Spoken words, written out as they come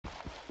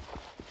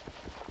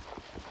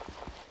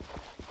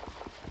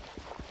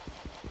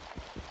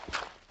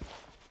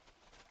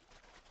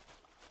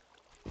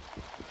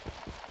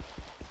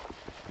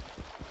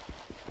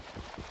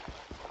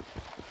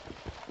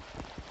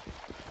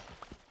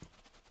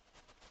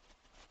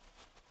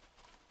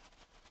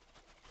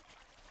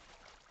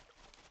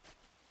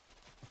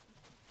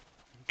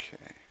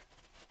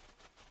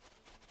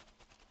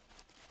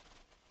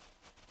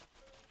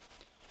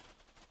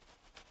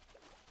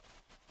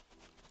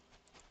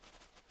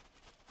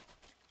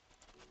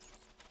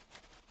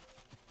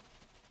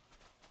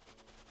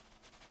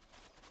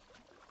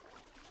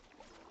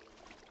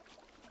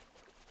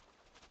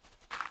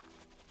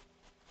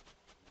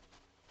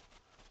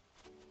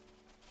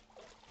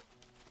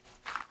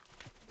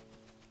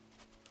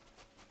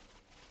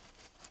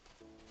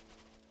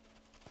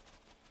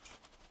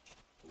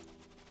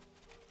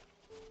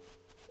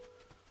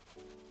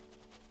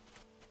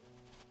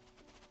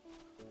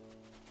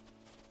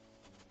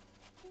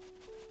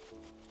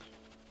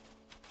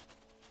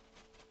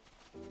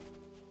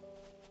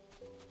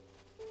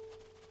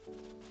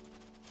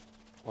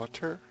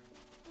Water.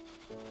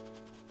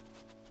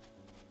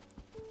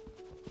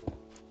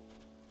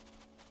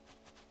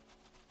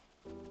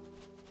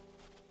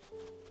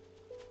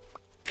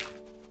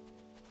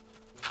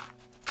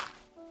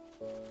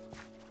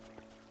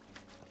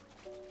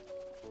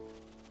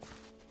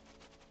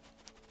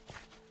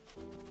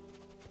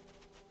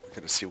 I'm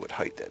gonna see what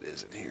height that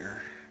is in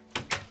here.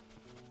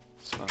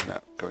 So I'm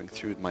not going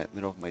through my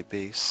middle of my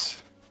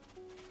base.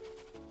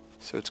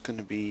 So it's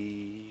gonna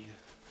be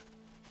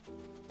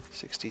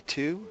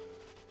 62.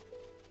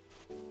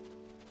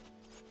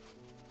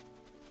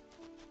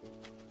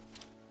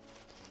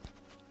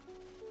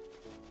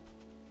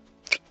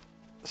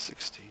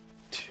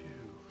 62.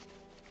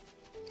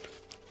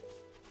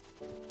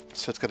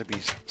 So it's gonna be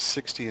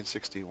 60 and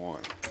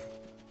 61.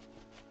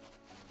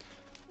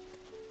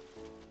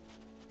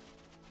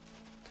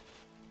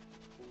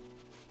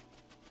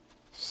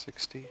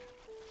 60,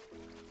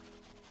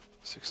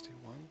 61.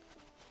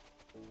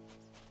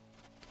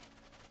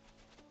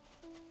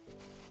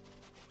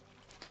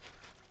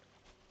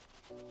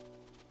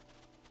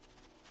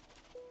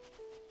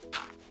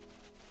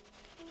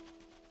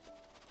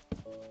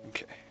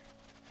 Okay.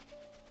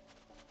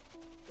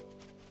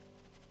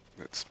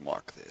 Let's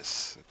mark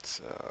this.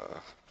 It's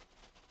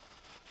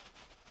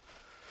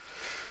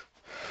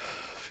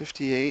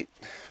 58,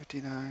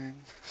 59,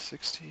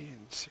 60,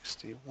 and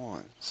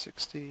 61.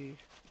 60.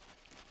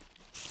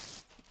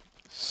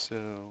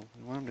 So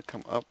we want him to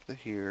come up to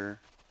here.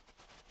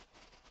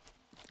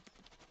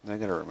 And I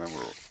gotta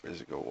remember,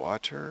 does it go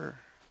water?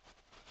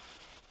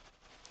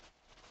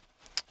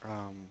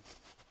 Um,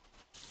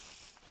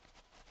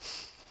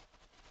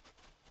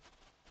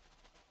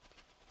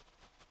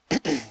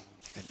 an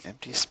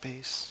empty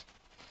space.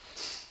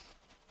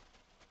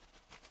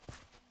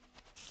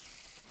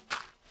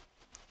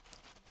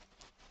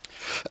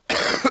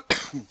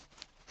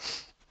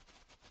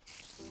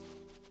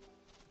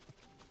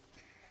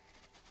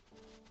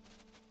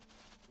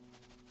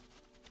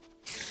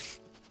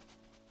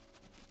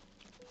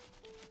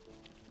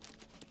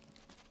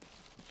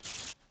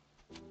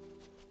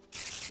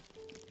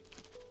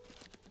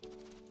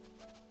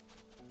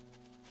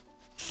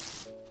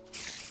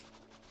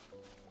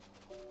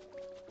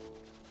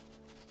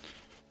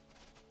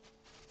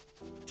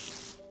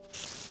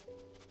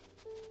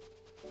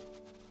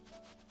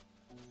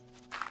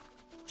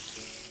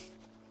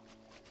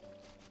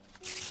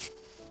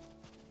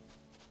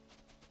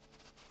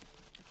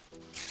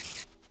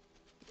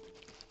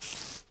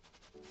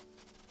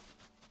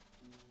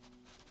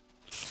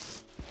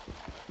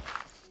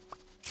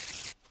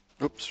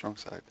 Oops, wrong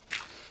side.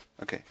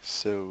 Okay,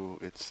 so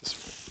it's this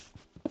way.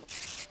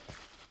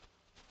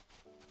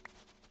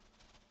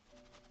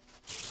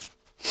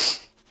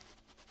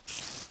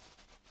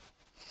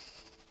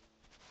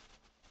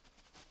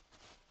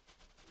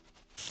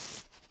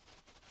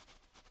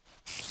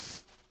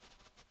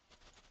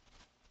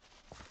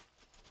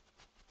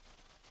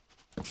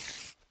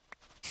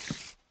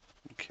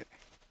 Okay.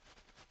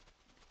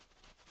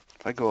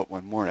 If I go up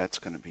one more, that's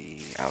going to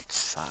be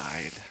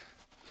outside.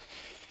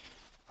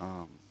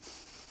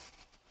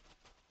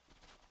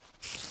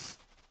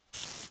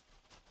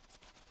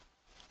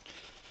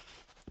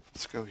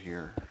 Let's go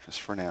here just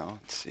for now.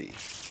 Let's see.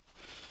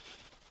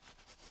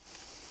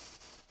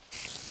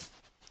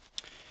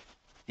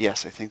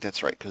 Yes, I think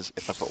that's right, because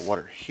if I put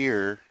water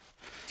here,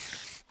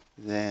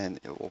 then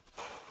it will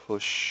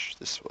push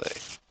this way.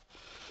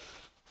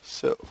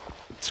 So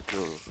let's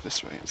go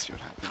this way and see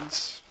what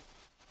happens.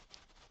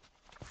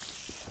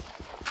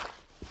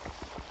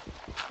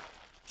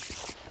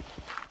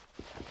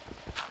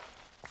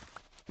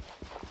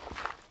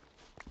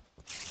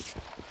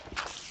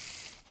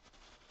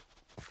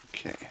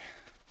 Okay.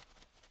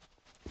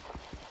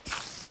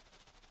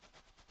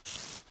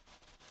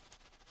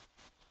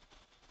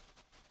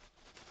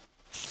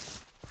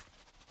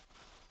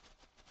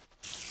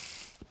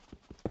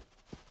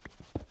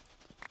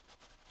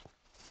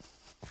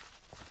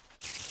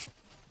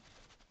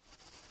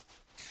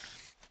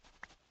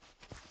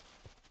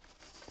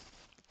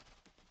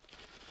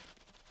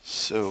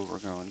 So we're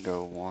going to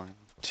go 1,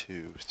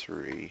 2,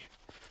 3,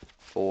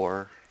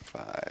 4,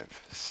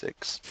 5,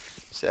 6,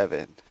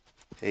 7,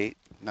 8,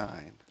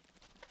 9.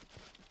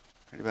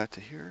 Right about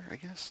to here, I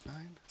guess, 9.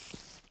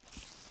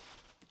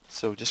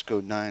 So just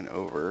go 9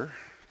 over,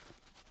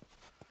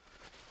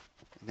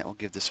 and that will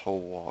give this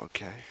whole wall,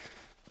 okay?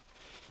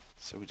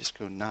 So we just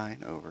go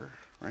 9 over,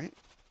 right?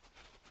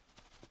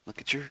 Look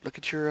at your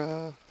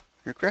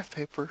graph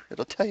paper.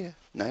 It'll tell you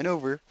 9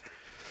 over.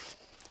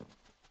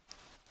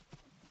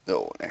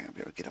 Oh, I'm not gonna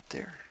be able to get up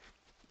there.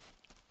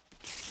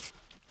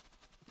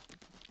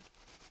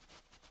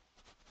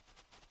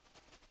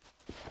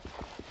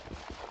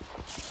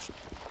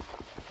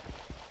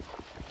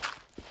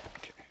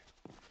 Okay.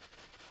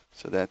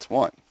 So that's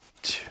 1,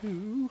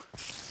 2,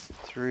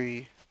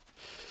 3,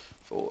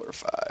 4,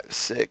 5,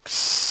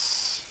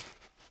 6.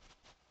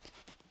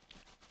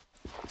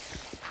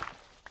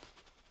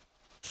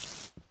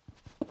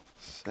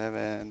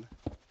 7,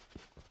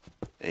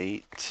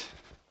 8,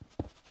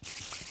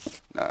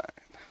 9.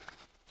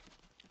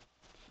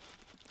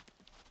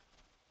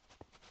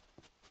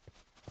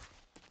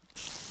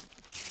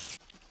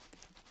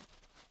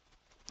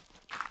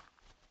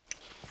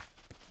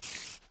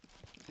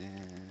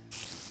 And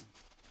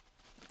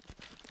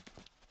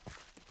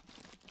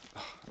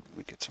let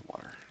me get some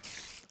water.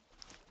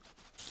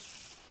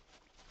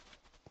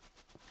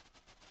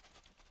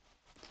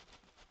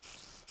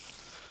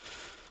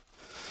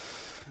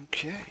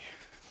 Okay,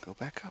 go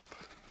back up.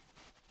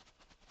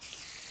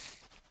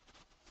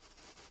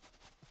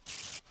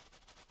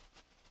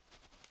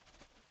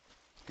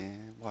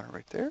 And water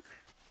right there.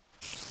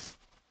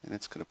 And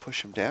it's going to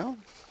push him down.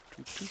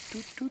 Doot, doot,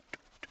 doot, doot, doot.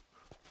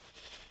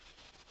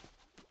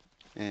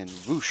 And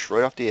whoosh,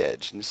 right off the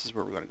edge. And this is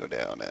where we're going to go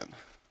down in.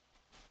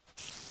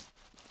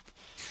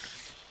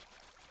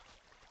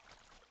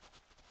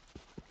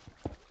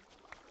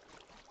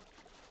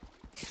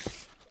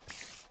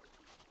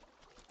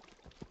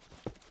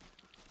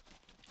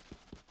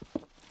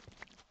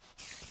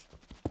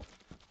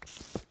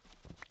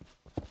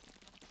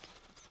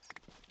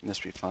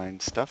 Unless we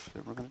find stuff,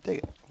 then we're going to dig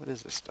it. What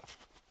is this stuff?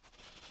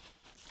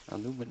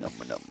 Aluminum.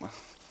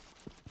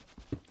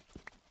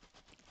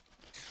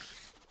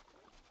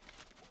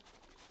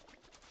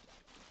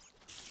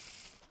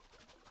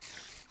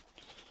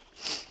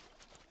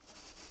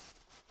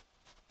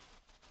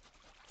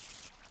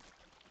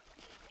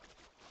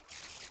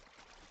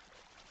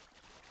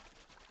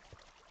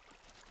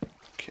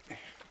 Okay.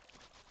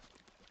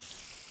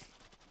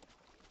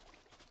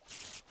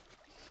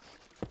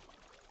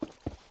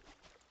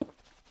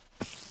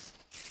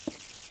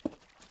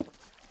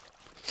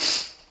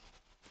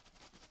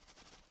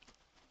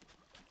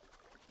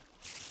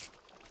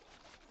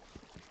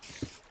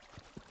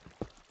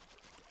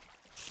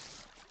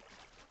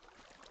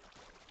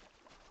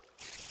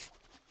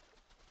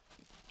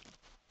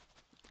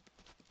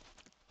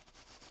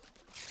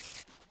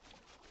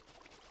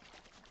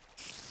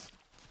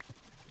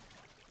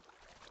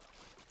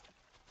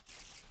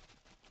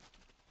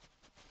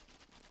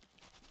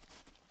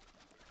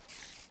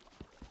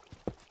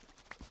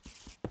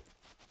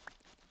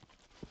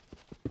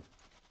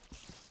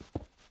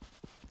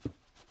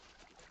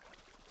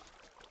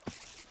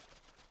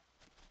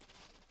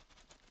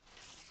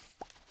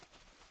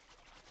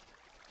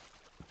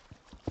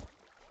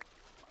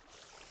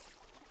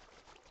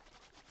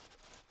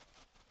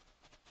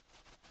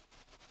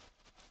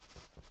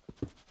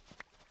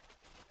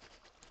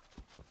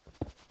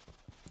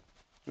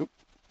 Oop.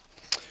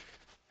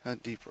 How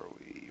deep are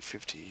we?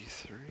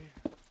 53?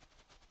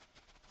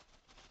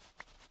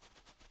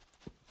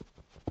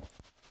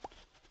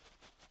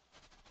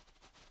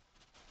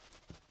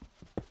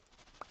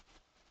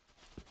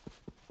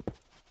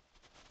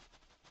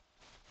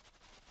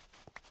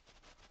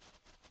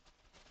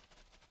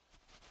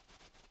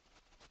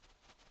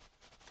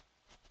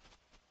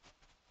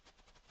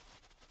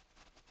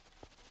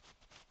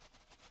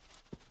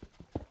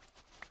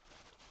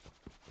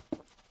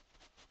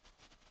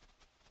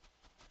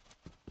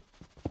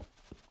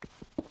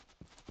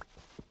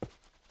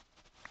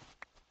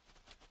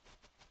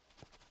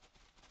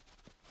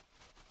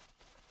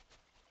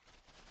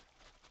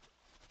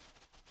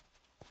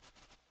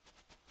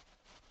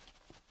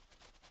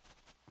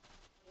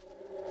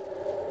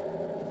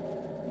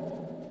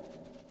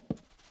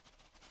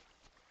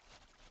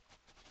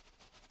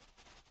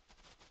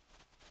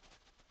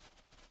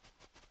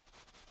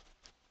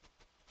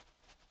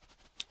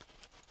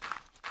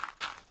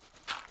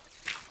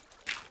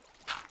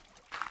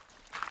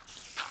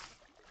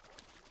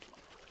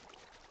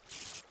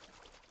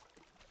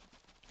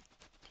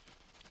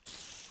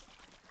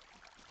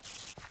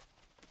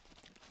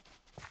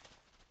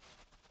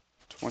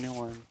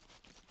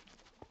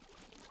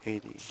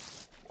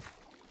 $21.80.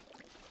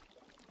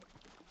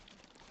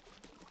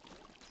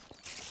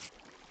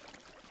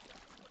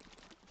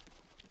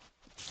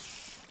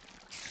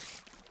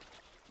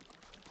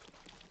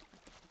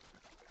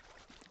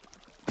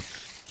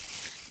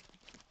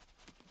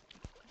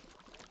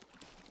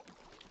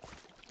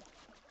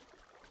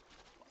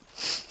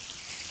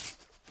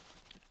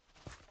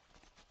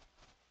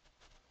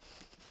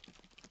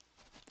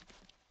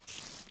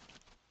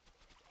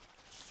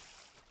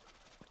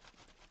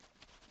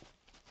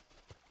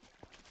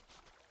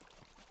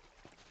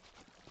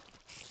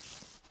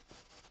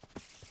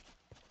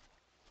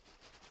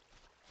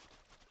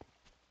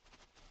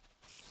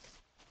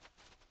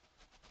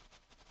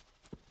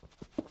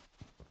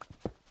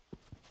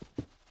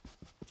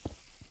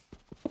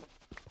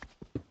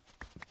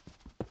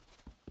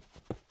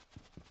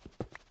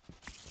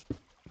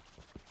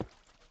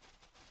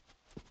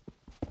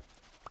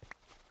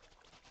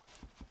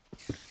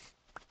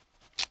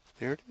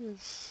 There it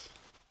is.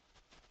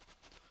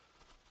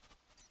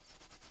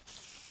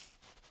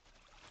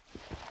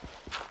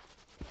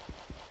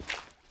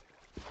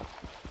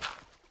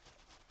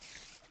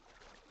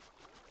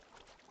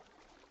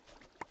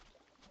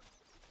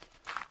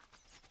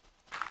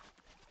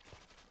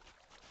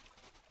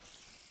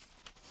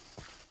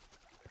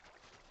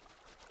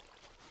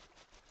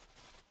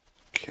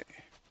 Okay.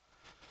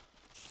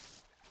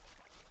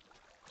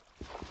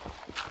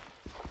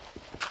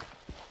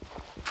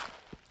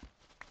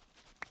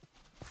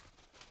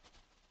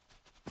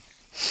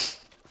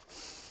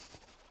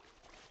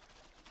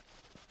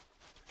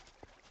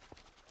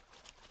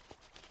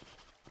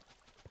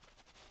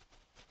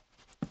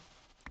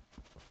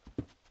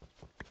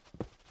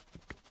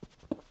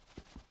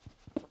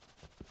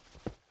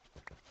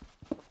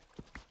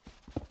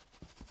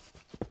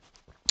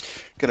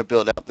 Gonna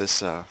build out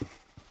this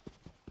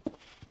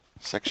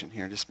section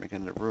here, just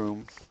making it a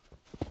room.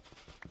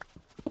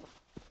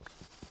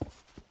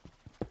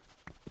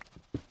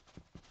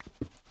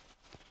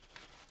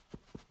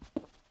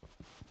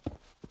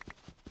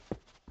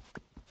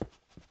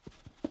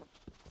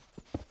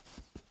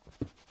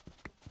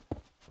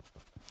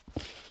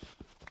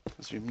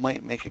 Because we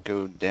might make it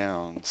go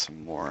down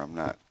some more. I'm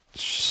not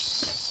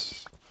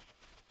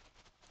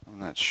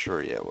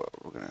sure yet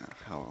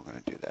how we're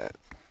gonna do that.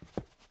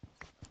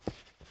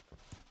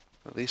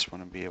 At least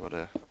want to be able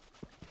to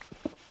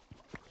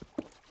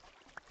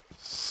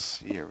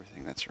see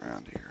everything that's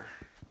around here.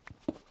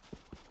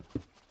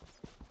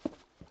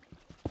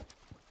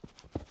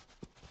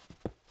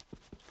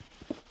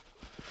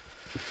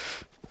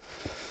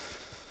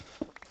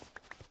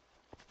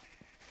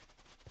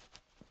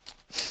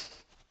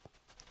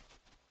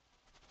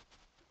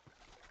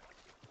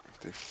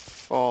 If they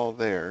fall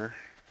there,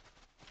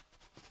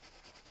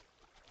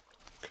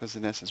 because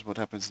in essence what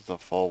happens is they'll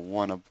fall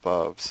one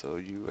above, so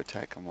you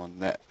attack them on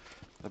that.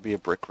 There'll be a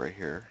brick right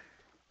here.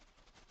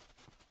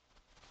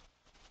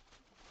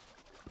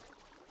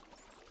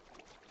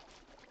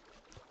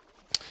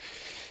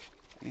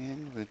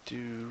 And we'll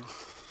do...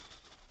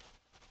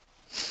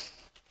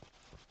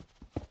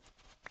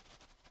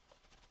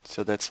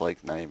 So that's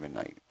like not even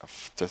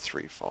the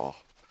 3 fall.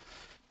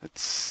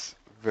 It's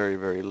very,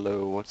 very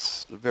low.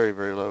 What's very,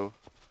 very low?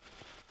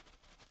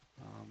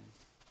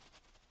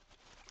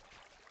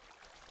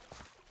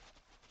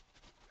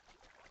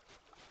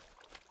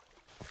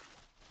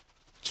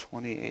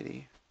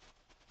 2080.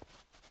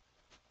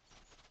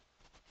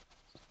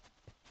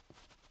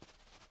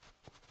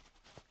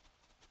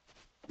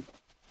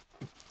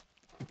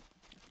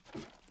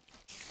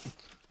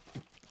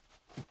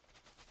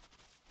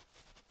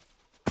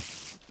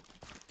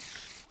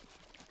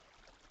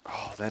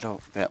 Oh,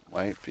 that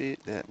might be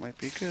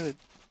good.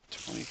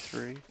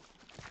 23,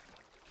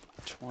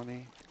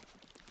 20,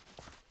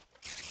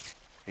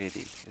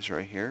 80 is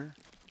right here.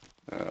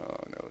 Oh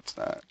no, it's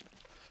not.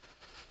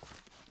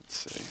 Let's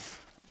see.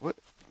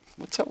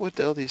 What's up with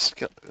all these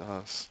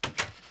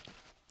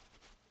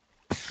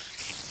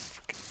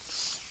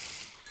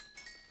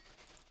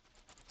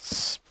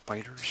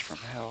spiders from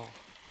hell?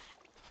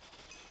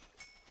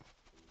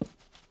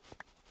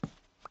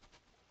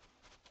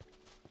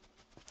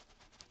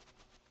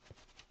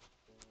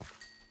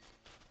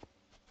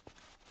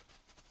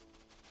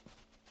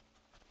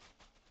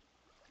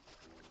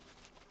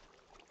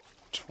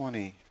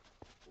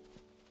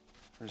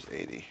 Here's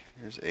 80.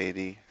 Here's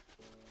 80.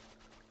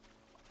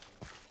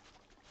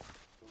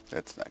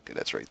 That's not good.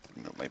 That's right in the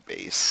middle of my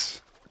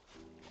base.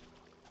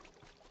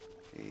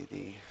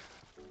 80.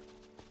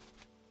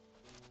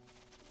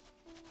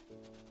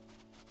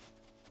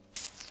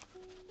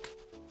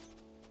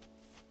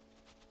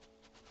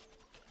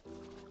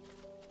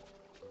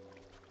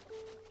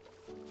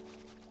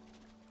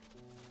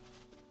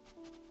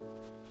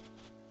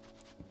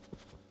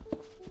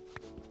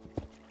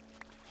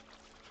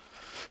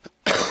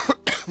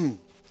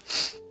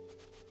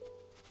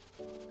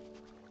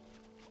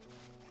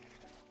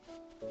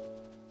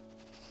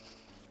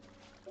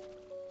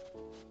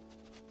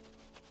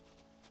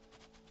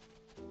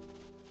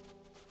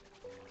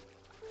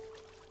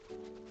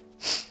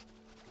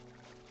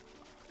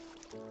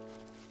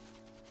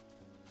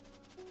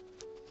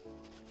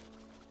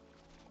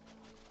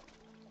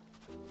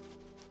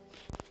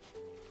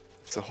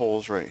 If the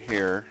hole's right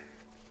here,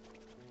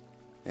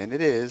 and it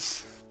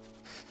is,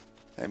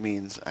 that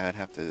means I'd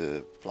have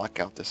to block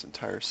out this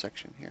entire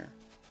section here.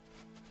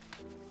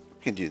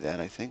 We can do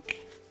that, I think.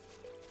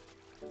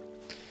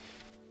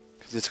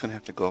 Because it's going to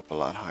have to go up a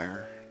lot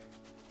higher.